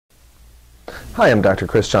Hi, I'm Dr.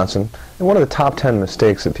 Chris Johnson, and one of the top 10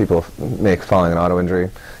 mistakes that people make following an auto injury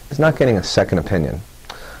is not getting a second opinion.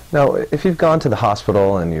 Now, if you've gone to the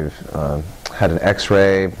hospital and you've had an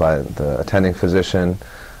x-ray by the attending physician,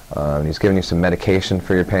 and he's given you some medication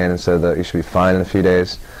for your pain and said that you should be fine in a few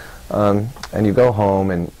days, and you go home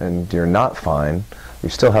and you're not fine, you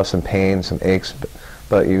still have some pain, some aches,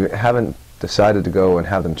 but you haven't decided to go and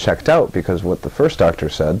have them checked out because what the first doctor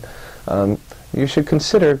said, you should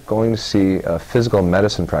consider going to see a physical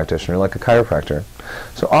medicine practitioner like a chiropractor.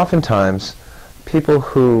 So oftentimes, people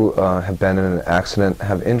who have been in an accident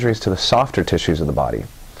have injuries to the softer tissues of the body.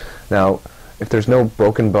 Now, if there's no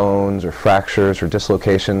broken bones or fractures or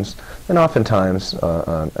dislocations, then oftentimes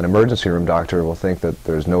an emergency room doctor will think that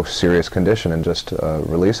there's no serious condition and just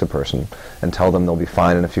release a person and tell them they'll be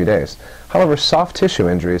fine in a few days. However, soft tissue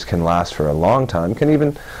injuries can last for a long time, can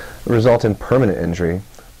even result in permanent injury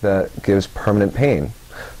that gives permanent pain.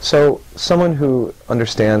 So someone who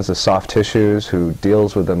understands the soft tissues, who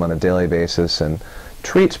deals with them on a daily basis and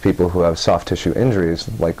treats people who have soft tissue injuries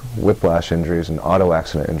like whiplash injuries and auto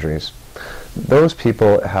accident injuries, those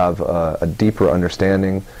people have a deeper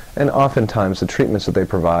understanding, and oftentimes the treatments that they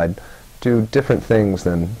provide do different things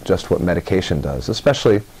than just what medication does,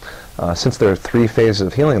 especially since there are three phases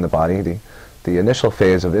of healing in the body. The initial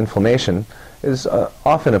phase of inflammation is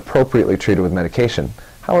often appropriately treated with medication.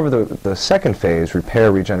 However, the second phase,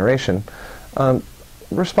 repair, regeneration,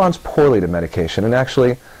 responds poorly to medication, and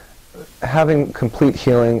actually having complete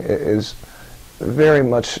healing is very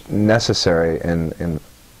much necessary in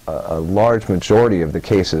a large majority of the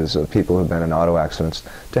cases of people who've been in auto accidents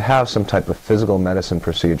to have some type of physical medicine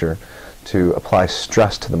procedure to apply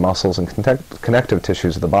stress to the muscles and connective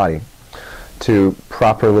tissues of the body to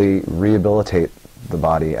properly rehabilitate the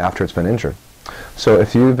body after it's been injured. So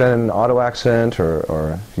if you've been in an auto accident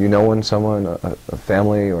or if you know someone, a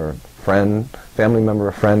family or friend, family member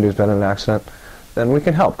or friend who's been in an accident, then we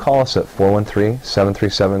can help. Call us at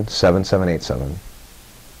 413-737-7787.